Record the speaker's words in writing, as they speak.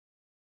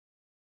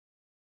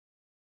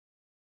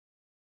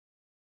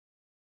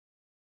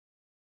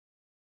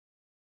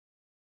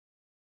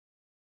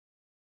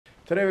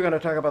Today we're going to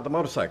talk about the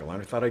motorcycle. I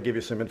thought I'd give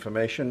you some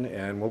information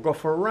and we'll go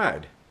for a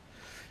ride.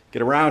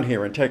 Get around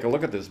here and take a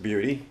look at this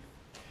beauty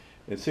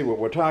and see what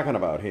we're talking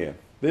about here.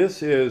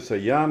 This is a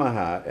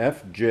Yamaha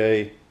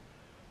FJ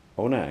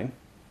 09.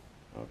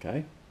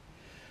 Okay.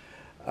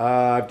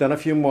 I've done a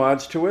few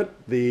mods to it.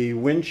 The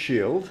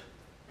windshield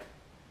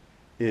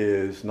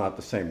is not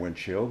the same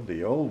windshield.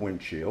 The old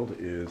windshield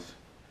is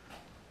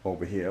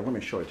over here. Let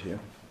me show it to you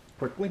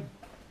quickly.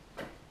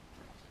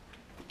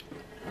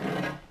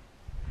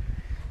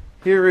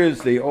 Here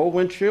is the old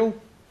windshield,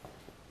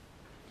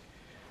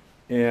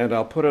 and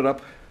I'll put it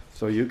up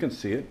so you can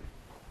see it.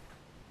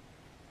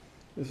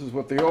 This is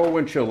what the old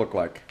windshield looked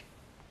like.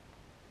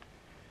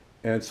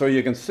 And so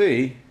you can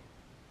see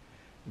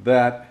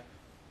that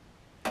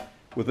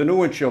with the new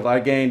windshield I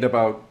gained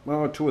about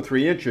 2 or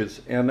 3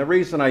 inches, and the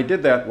reason I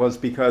did that was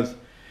because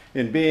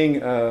in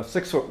being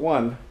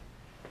 6'1",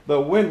 the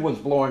wind was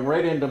blowing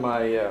right into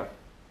my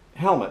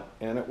helmet,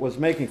 and it was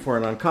making for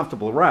an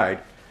uncomfortable ride.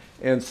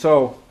 And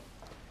so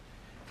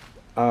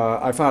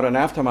I found an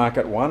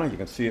aftermarket one. You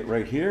can see it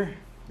right here.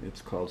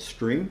 It's called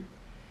Stream,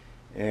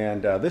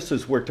 and this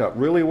has worked out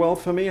really well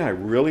for me. I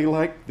really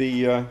like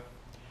the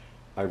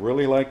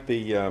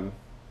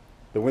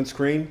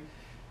windscreen.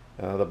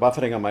 The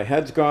buffeting on my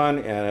head's gone,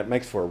 and it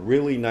makes for a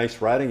really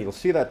nice riding. You'll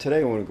see that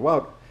today when we go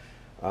out.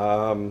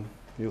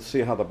 You'll see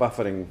how the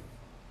buffeting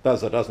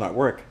does or does not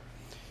work.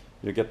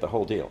 You get the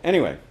whole deal.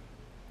 Anyway,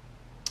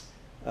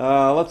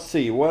 let's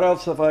see. What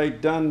else have I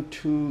done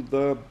to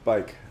the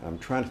bike? I'm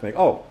trying to think.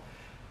 Oh,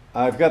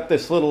 I've got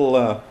this little,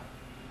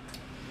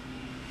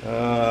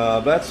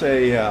 that's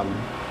a,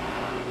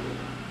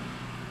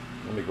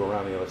 let me go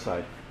around the other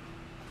side.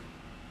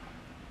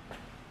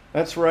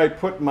 That's where I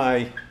put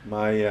my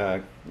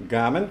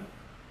Garmin,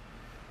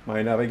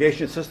 my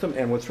navigation system,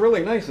 and what's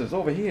really nice is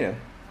over here,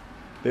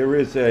 there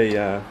is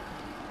a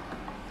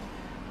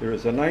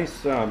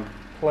nice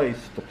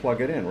place to plug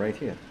it in right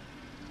here.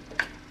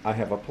 I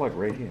have a plug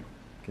right here.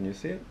 Can you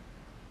see it?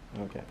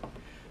 Okay.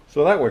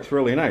 So that works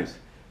really nice.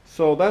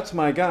 So that's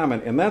my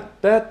Garmin, and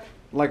that,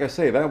 like I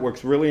say, that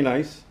works really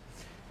nice.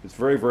 It's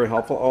very, very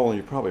helpful. Oh, and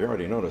you probably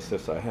already noticed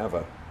this. I have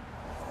a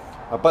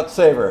butt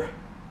saver.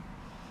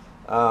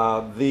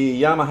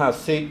 The Yamaha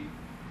seat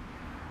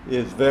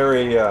is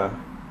very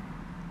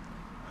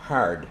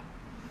hard,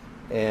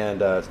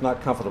 and it's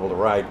not comfortable to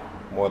ride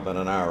more than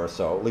an hour or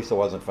so. At least it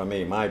wasn't for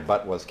me. My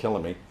butt was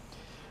killing me.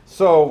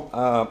 So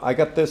I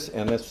got this,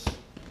 and this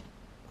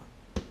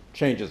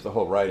changes the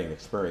whole riding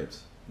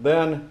experience.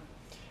 Then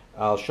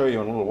I'll show you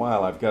in a little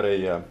while. I've got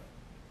a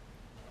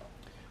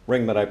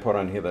ring that I put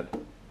on here that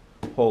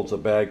holds a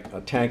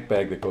tank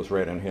bag that goes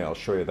right in here. I'll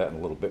show you that in a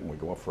little bit when we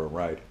go up for a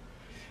ride.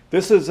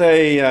 This is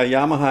a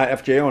Yamaha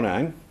FJ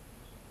 09.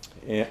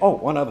 And, oh,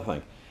 one other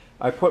thing.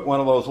 I put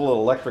one of those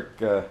little electric,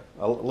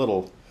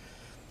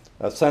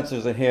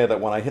 sensors in here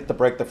that when I hit the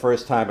brake the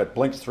first time, it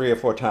blinks 3 or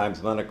 4 times,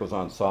 and then it goes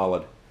on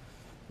solid.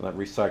 And that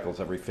recycles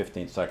every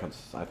 15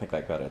 seconds. I think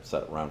I got it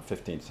set around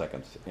 15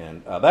 seconds.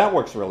 And that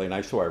works really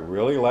nice, so I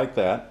really like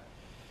that.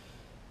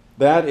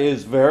 That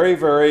is very,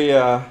 very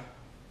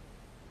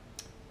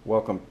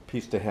welcome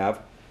piece to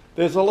have.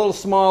 There's a little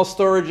small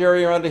storage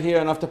area under here,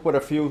 enough to put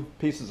a few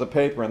pieces of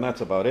paper, and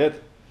that's about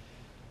it.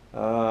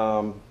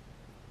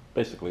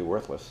 Basically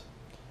worthless.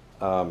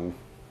 Let's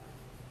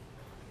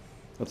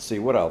see,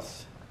 what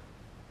else?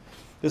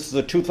 This is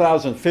a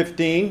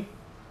 2015.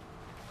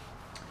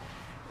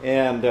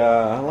 And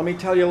let me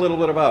tell you a little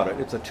bit about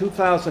it. It's a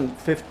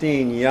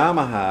 2015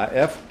 Yamaha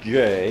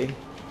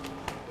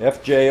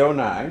FJ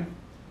 09.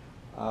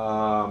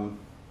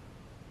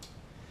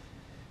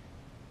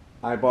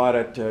 I bought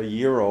it a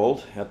year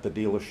old at the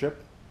dealership,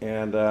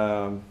 and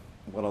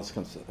what else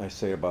can I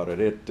say about it?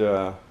 It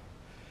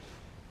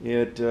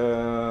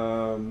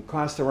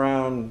cost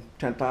around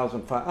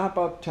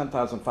about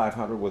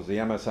 $10,500 was the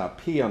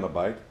MSRP on the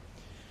bike.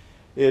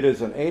 It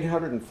is an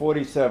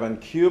 847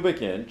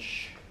 cubic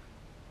inch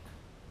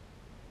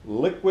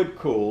liquid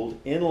cooled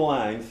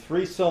inline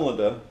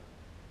 3-cylinder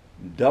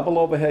double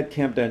overhead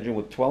camped engine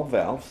with 12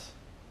 valves.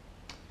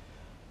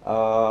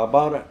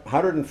 About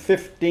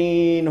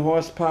 115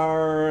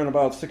 horsepower and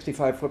about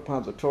 65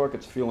 foot-pounds of torque.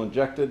 It's fuel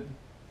injected.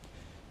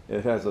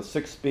 It has a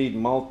 6-speed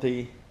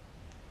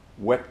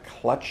multi-wet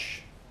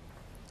clutch.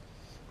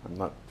 I'm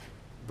not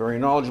very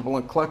knowledgeable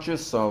in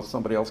clutches, so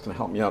somebody else can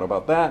help me out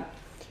about that.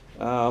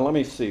 Let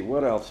me see,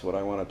 what else would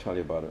I want to tell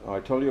you about it? Oh, I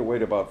told you it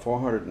weighed about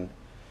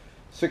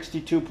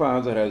 462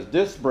 pounds. It has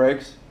disc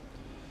brakes.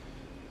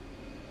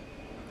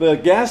 The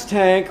gas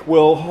tank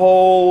will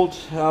hold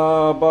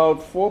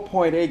about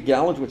 4.8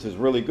 gallons, which is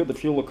really good. The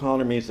fuel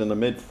economy is in the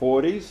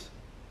mid-40s.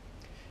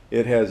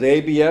 It has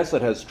ABS.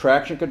 It has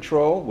traction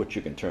control, which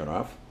you can turn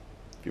off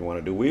if you want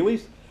to do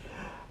wheelies.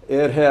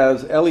 It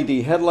has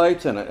LED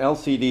headlights and an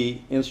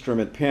LCD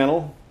instrument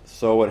panel.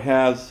 So it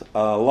has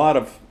a lot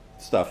of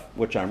stuff,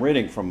 which I'm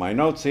reading from my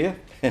notes here.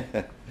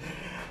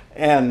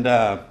 And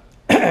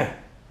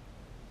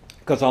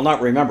because I'll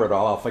not remember it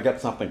all, I'll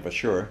forget something for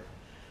sure.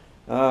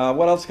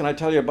 What else can I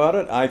tell you about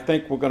it? I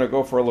think we're going to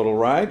go for a little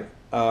ride.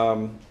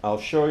 I'll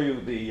show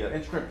you the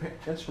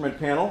instrument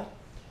panel.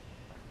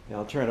 And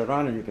I'll turn it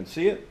on and you can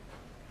see it.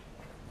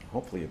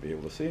 Hopefully you'll be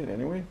able to see it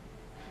anyway.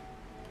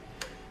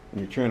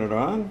 When you turn it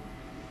on,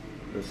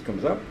 this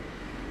comes up.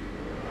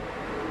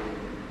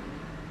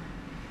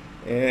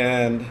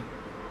 And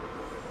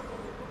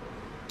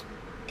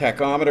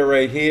tachometer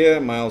right here,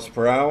 miles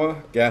per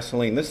hour,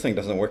 gasoline. This thing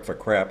doesn't work for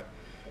crap.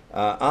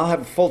 I'll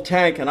have a full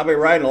tank and I'll be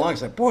riding along.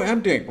 It's like, boy,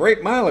 I'm doing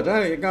great mileage.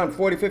 I've gone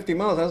 40, 50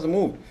 miles, hasn't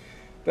moved.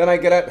 Then I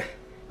get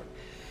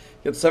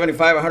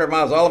 75, 100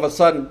 miles. All of a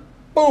sudden,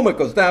 boom, it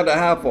goes down to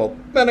half full.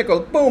 Then it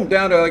goes boom,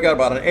 down to, I got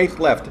about an eighth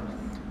left.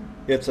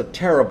 It's a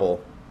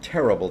terrible,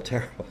 terrible,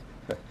 terrible.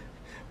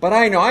 But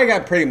I know, I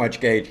got pretty much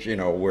gauged, you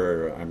know,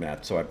 where I'm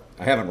at, so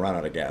I haven't run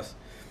out of gas.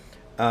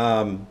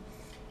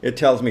 It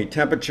tells me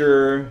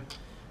temperature,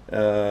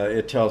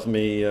 it tells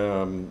me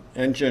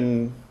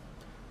engine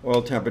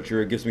oil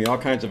temperature, it gives me all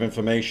kinds of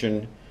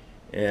information,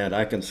 and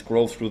I can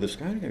scroll through this.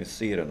 I don't even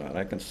see it or not.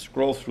 I can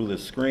scroll through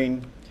this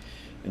screen,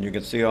 and you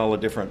can see all the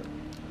different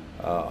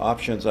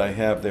options I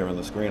have there on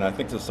the screen. I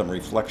think there's some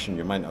reflection,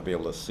 you might not be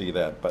able to see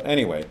that, but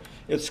anyway,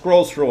 it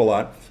scrolls through a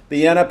lot.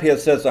 The end up here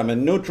says I'm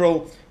in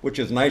neutral, which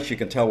is nice. You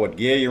can tell what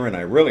gear you're in.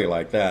 I really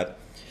like that,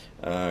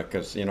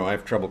 because you know, I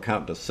have trouble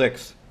counting to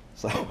 6,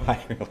 so I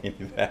really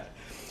need that.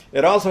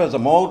 It also has a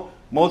mode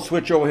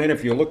switch over here.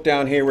 If you look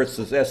down here where it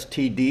says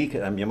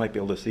STD, you might be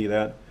able to see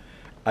that.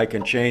 I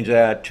can change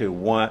that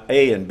to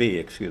A and B,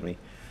 excuse me.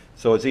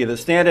 So it's either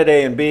standard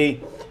A and B,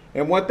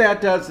 and what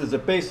that does is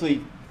it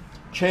basically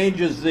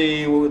changes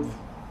the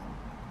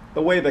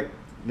way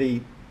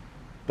the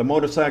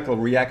motorcycle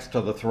reacts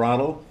to the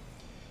throttle.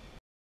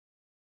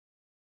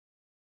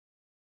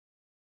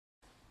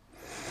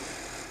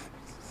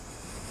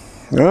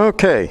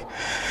 Okay,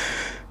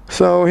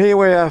 so here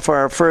we are for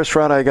our first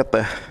ride. I got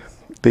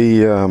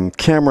the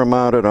camera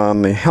mounted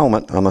on the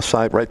helmet, on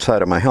the right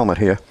side of my helmet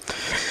here,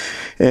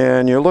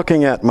 and you're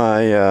looking at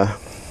my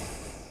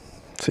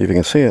see if you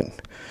can see it.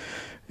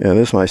 Yeah,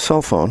 this is my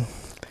cell phone,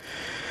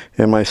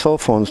 and my cell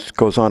phone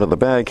goes onto the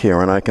bag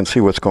here, and I can see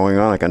what's going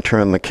on. I can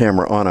turn the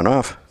camera on and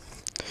off.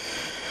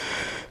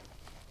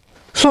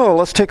 So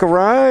let's take a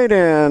ride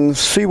and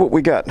see what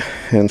we got,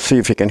 and see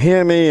if you can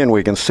hear me, and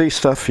we can see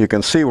stuff. You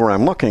can see where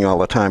I'm looking all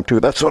the time too.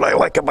 That's what I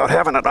like about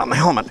having it on the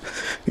helmet.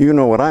 You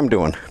know what I'm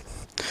doing,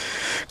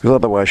 because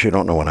otherwise you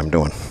don't know what I'm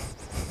doing.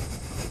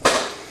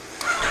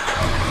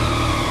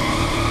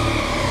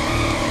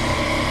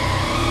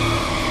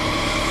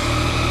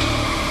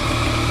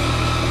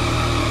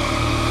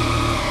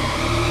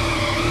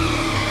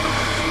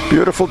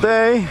 Beautiful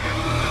day,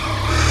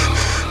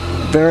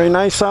 very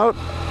nice out.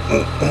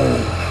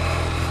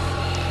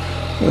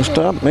 Let's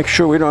stop, make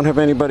sure we don't have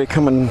anybody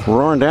coming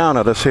roaring down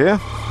at us here.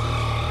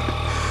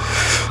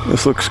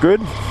 This looks good.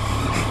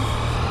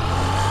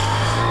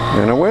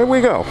 And away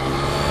we go.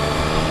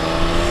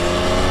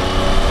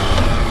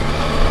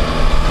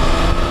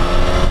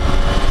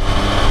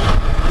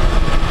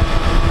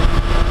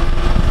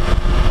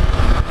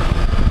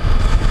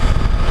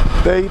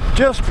 They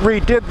just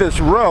redid this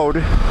road.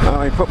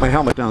 Let me put my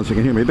helmet down so you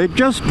can hear me. They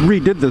just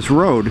redid this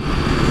road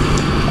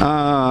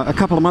a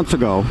couple of months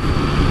ago.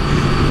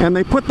 And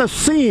they put the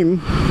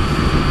seam,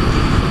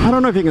 I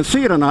don't know if you can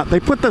see it or not, they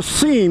put the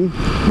seam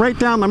right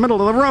down the middle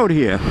of the road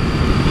here.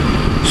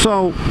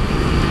 So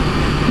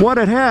what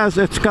it has,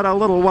 it's got a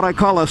little, what I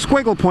call a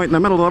squiggle point in the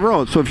middle of the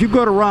road. So if you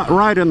go to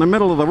ride in the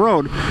middle of the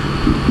road,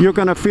 you're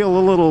going to feel a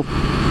little,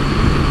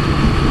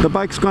 the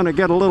bike's going to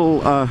get a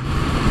little,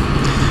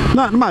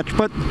 not much,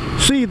 but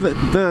see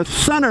the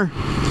center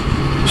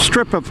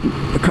strip of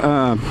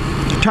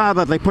tar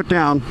that they put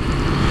down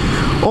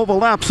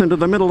overlaps into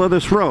the middle of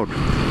this road.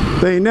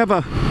 They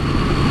never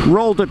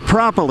rolled it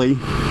properly.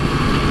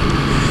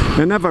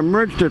 They never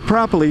merged it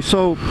properly.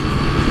 So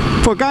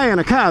for a guy in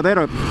a car, they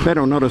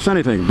don't notice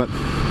anything. But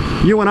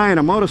you and I in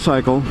a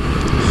motorcycle,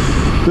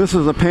 this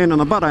is a pain in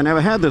the butt. I never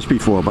had this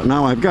before, but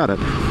now I've got it.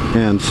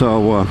 And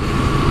so,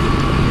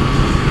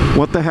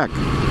 what the heck?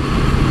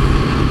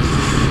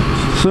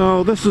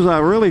 So this is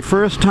our really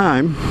first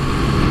time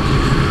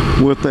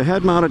with the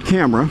head-mounted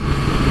camera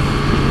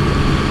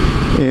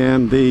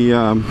and the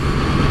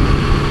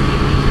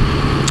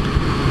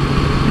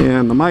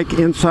mic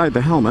inside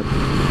the helmet,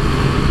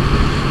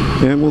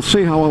 and we'll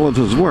see how all of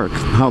this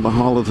works, how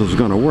all of this is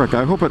going to work.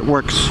 I hope it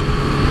works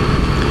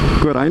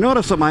good. I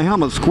notice that my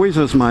helmet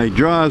squeezes my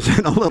jaws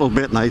in a little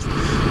bit, and I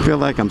feel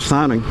like I'm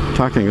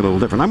talking a little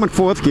different. I'm in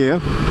 4th gear.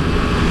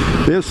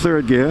 There's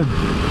 3rd gear.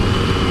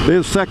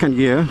 There's 2nd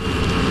gear.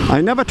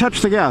 I never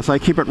touch the gas. I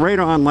keep it right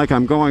on like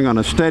I'm going on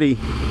a steady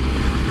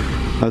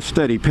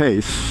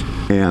pace.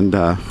 And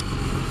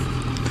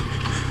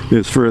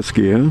there's 1st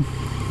gear.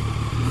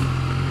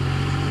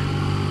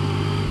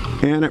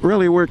 And it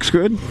really works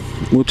good.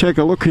 We'll take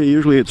a look here.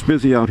 Usually it's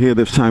busy out here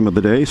this time of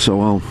the day, so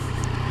I'll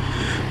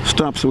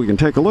stop so we can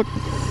take a look.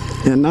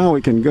 And now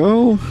we can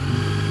go.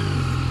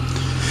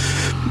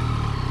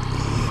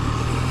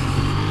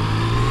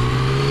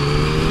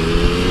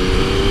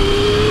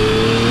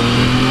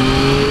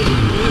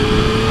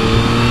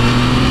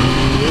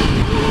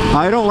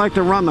 I don't like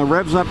to run the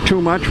revs up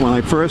too much when I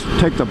first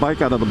take the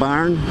bike out of the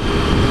barn.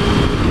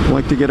 I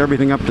like to get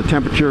everything up to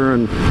temperature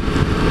and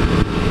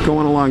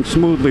going along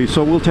smoothly,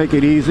 so we'll take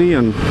it easy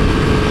and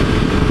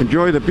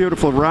enjoy the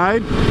beautiful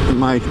ride.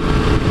 My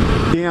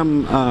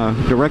damn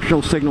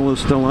directional signal is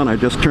still on. I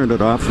just turned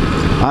it off.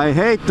 I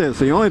hate this.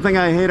 The only thing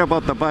I hate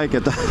about the bike,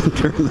 it doesn't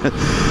turn the...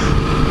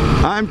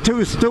 I'm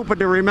too stupid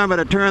to remember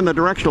to turn the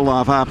directional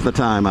off half the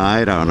time.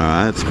 I don't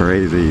know. That's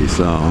crazy.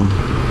 So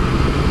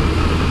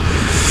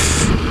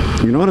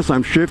you notice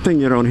I'm shifting,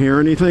 you don't hear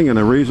anything, and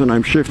the reason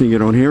I'm shifting, you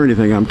don't hear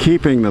anything, I'm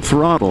keeping the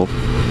throttle.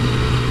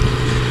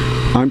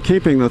 I'm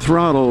keeping the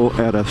throttle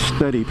at a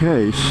steady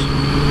pace,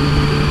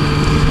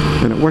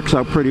 and it works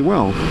out pretty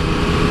well.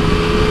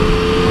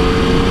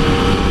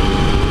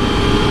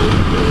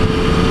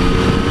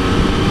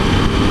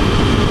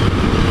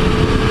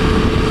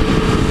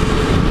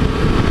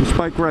 This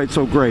bike ride's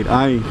so great.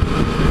 I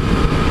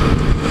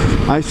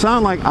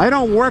sound like I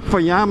don't work for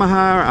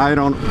Yamaha. I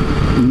don't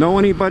know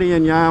anybody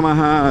in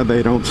Yamaha.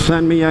 They don't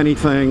send me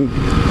anything.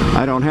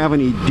 I don't have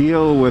any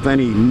deal with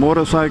any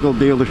motorcycle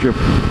dealership.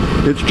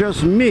 It's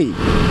just me.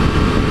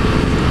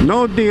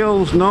 No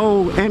deals,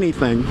 no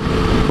anything,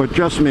 but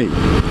just me.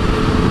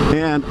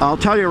 And I'll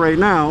tell you right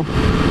now,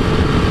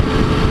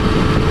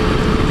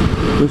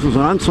 this is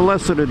an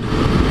unsolicited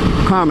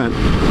comment.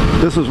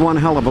 This is one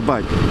hell of a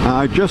bike.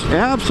 I just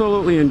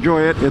absolutely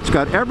enjoy it. It's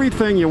got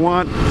everything you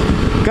want.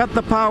 Got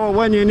the power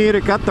when you need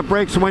it, got the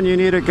brakes when you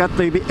need it, got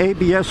the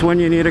ABS when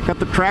you need it, got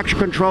the traction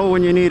control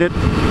when you need it.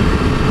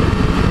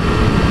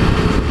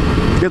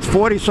 It's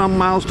 40 some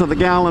miles to the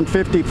gallon,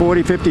 50,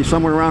 40, 50,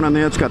 somewhere around in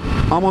there. It's got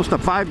almost a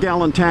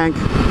 5-gallon tank.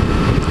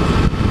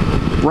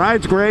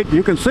 Ride's great.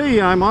 You can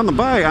see I'm on the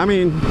bike. I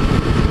mean,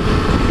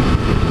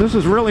 this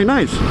is really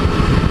nice.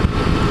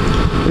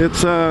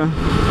 It's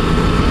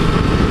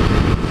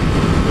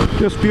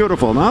just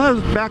beautiful. Now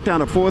let's back down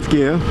to 4th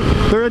gear,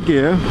 3rd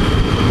gear.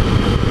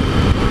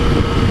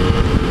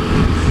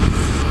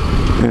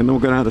 And then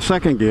we're going to have the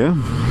 2nd gear.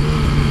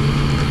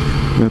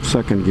 That's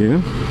 2nd gear.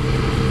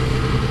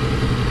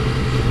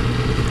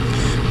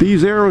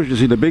 These arrows, you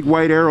see the big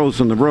white arrows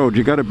in the road,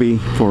 you got to be,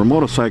 for a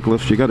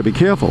motorcyclist, you got to be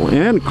careful.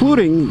 And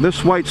including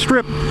this white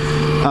strip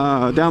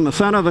down the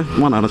center of the,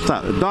 well, not a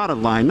dotted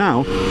line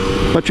now,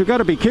 but you got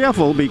to be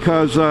careful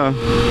because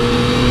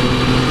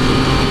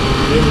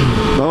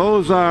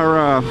those are,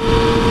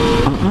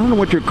 I don't know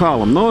what you call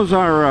them. Those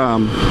are,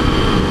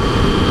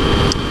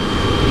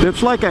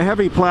 it's like a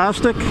heavy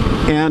plastic,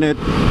 and it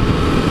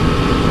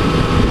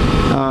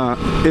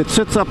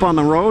sits up on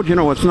the road. You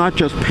know, it's not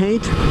just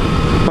paint,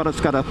 but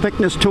it's got a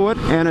thickness to it,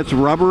 and it's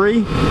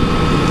rubbery.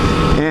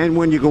 And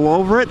when you go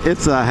over it,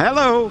 it's a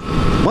hello.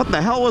 What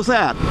the hell was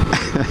that?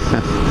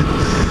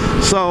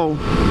 So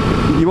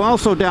you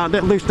also down,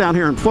 at least down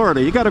here in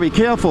Florida, you got to be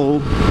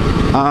careful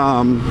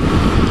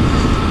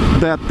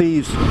that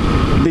these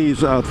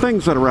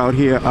things that are out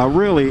here are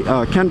really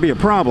can be a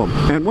problem.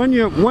 And when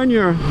you're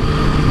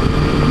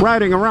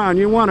riding around,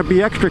 you want to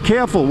be extra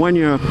careful when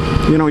you're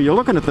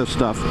looking at this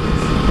stuff.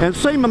 And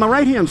same on the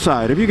right-hand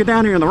side. If you get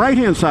down here on the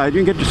right-hand side, you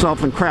can get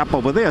yourself in crap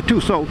over there too.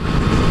 So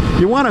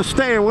you want to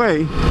stay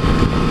away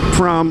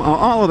from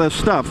all of this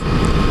stuff,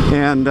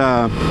 and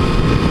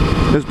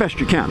as best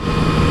you can.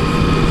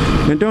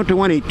 And don't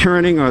do any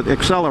turning or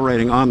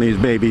accelerating on these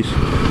babies,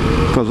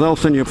 because they'll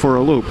send you for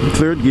a loop.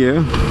 3rd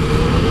gear,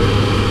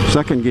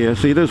 2nd gear.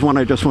 See, there's one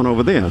I just went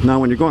over there. Now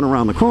when you're going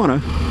around the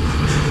corner,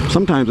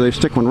 sometimes they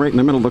stick one right in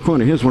the middle of the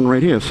corner. Here's one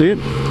right here. See it?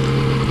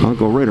 I'll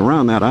go right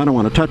around that. I don't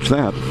want to touch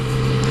that.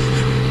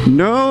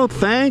 No,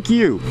 thank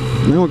you.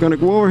 Now we're going to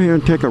go over here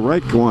and take a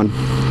right, go on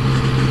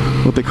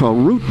what they call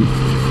Route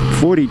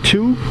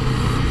 42.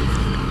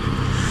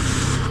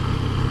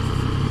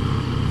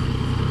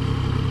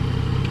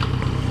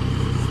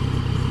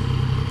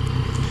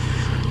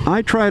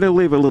 I try to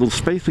leave a little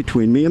space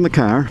between me and the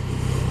car,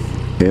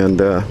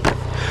 and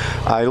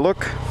I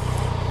look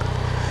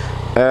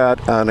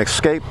at an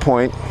escape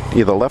point,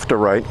 either left or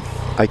right.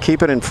 I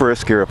keep it in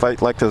 1st gear. If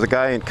there's a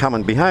guy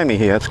coming behind me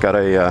here, it's got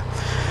a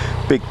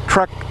big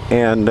truck,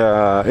 and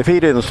if he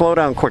didn't slow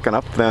down quick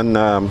enough, then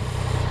I'd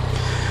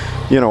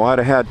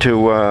have had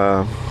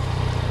to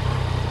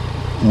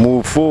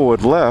move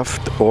forward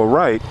left or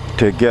right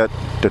to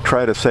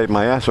try to save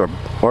my ass,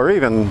 or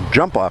even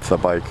jump off the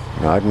bike.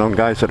 I've known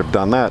guys that have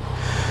done that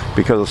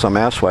because of some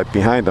ass wipe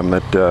behind them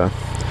that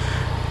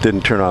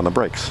didn't turn on the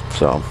brakes.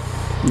 So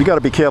you got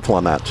to be careful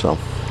on that. So.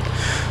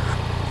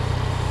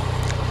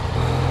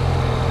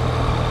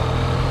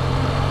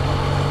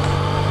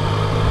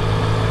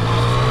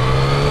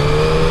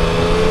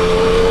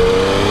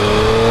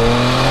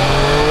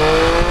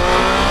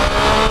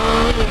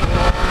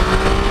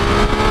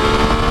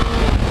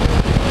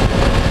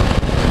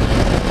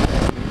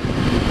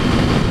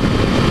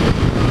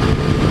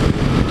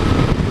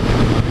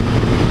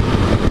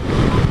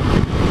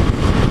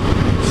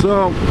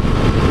 So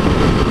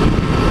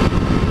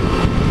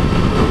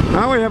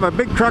now we have a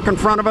big truck in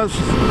front of us,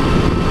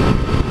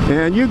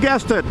 and you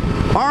guessed it,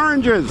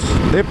 oranges.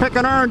 They're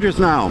picking oranges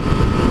now.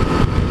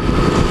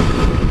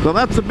 So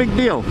that's a big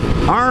deal.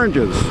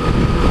 Oranges.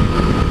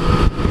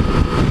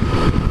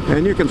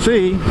 And you can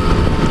see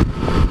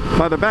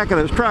by the back of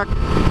this truck,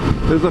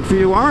 there's a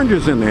few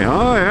oranges in there.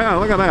 Oh yeah,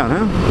 look at that,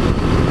 huh?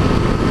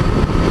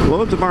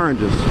 Loads of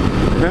oranges.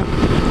 Yeah.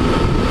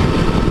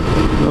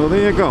 So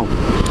there you go.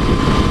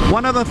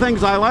 One of the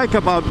things I like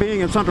about being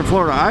in Central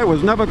Florida, I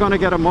was never going to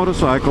get a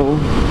motorcycle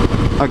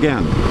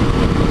again.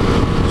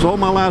 Sold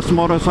my last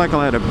motorcycle.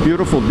 I had a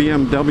beautiful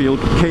BMW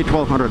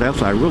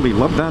K1200S. I really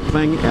loved that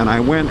thing, and I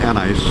went and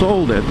I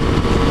sold it.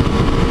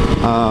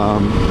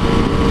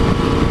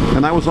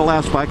 And that was the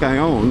last bike I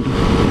owned.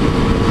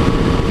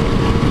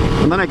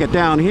 And then I get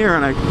down here,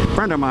 and a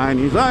friend of mine,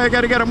 he's, oh, you got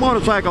to get a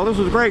motorcycle. This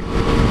is great.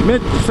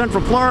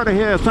 Mid-Central Florida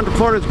here. Central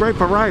Florida is great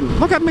for riding.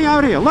 Look at me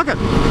out here. Look at.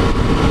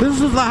 This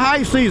is the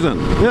high season.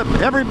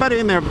 Everybody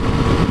and their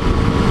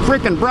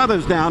freaking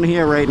brothers down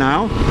here right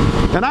now.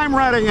 And I'm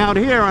riding out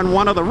here on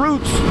one of the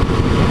routes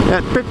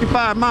at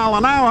 55 miles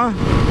an hour.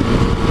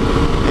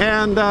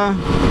 And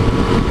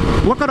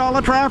look at all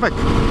the traffic.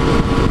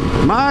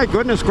 My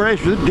goodness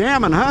gracious,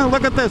 jamming, huh?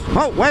 Look at this.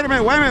 Oh, wait a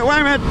minute, wait a minute,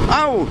 wait a minute.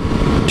 Oh,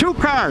 2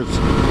 cars.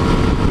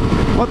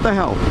 What the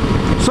hell?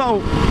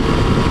 So,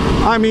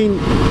 I mean,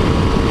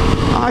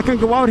 I can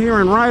go out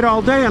here and ride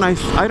all day and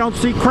I don't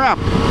see crap.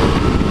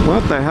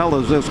 What the hell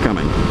is this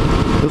coming?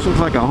 This looks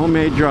like a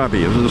homemade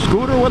jobby. Is it a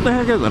scooter? What the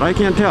heck is it? I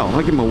can't tell.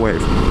 I'll give him a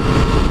wave.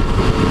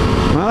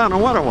 I don't know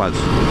what it was.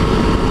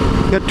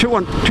 Got two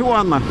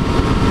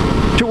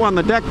on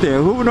the deck there.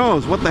 Who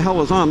knows what the hell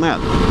was on that?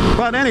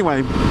 But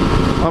anyway,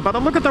 but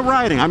look at the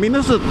riding. I mean,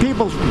 this is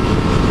people's.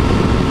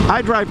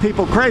 I drive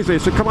people crazy.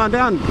 So come on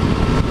down.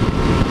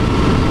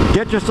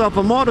 Get yourself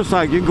a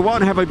motorcycle. You can go out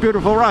and have a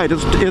beautiful ride.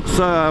 It's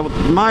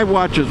my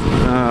watch is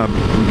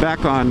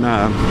back on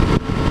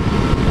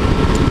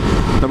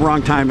the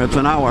wrong time. It's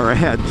an hour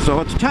ahead. So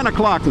it's 10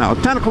 o'clock now.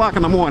 10 o'clock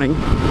in the morning.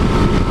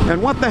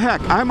 And what the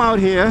heck? I'm out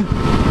here.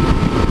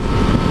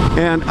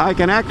 And I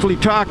can actually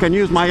talk and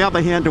use my other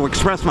hand to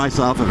express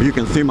myself, if you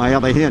can see my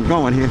other hand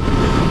going here.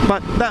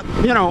 But that,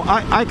 you know,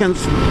 I can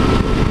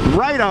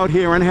ride out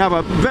here and have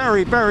a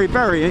very, very,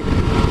 very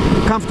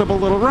comfortable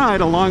little ride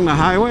along the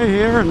highway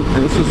here. And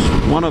this is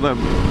one of the,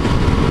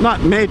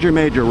 not major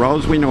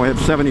roads. We know we have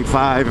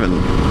 75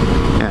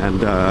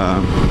 and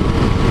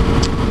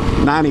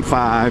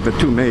 95 are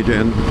 2 major,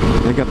 and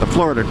they got the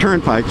Florida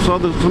Turnpike, so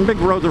there's some big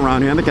roads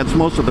around here, and it gets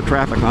most of the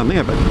traffic on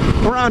there, but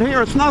around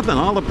here it's nothing.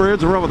 All the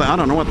birds are over there. I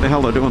don't know what the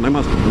hell they're doing. There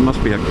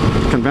must be a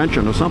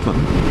convention or something.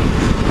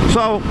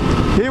 So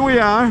here we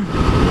are,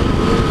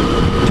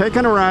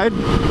 taking a ride,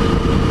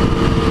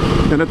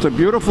 and it's a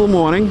beautiful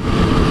morning,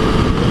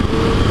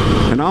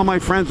 and all my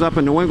friends up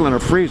in New England are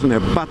freezing their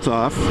butts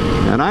off,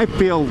 and I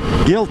feel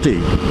guilty.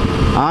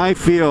 I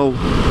feel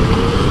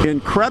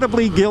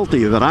incredibly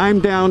guilty that I'm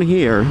down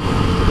here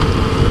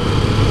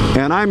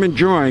and I'm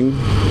enjoying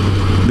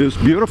this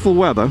beautiful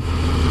weather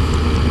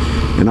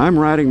and I'm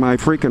riding my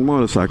freaking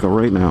motorcycle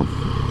right now.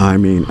 I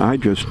mean, I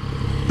just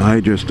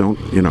don't,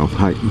 you know,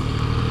 I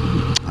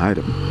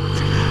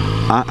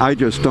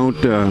just don't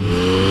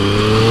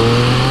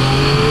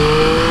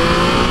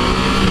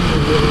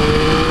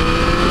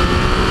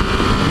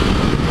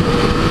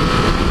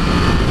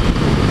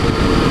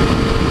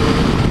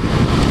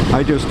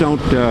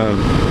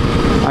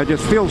I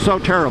just feel so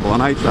terrible,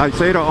 and I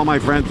say to all my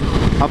friends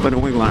up in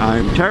New England, I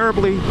am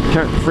terribly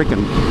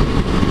freaking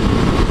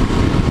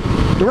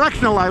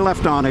directional. I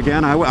left on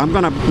again. I'm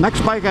gonna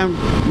next bike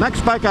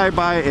I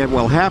buy, it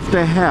will have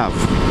to have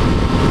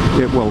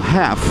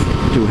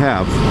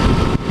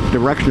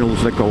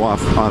directionals that go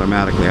off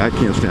automatically. I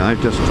can't stand.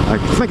 I'm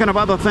thinking of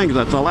other things.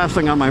 That's the last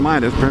thing on my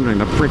mind is turning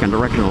the freaking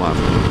directional off.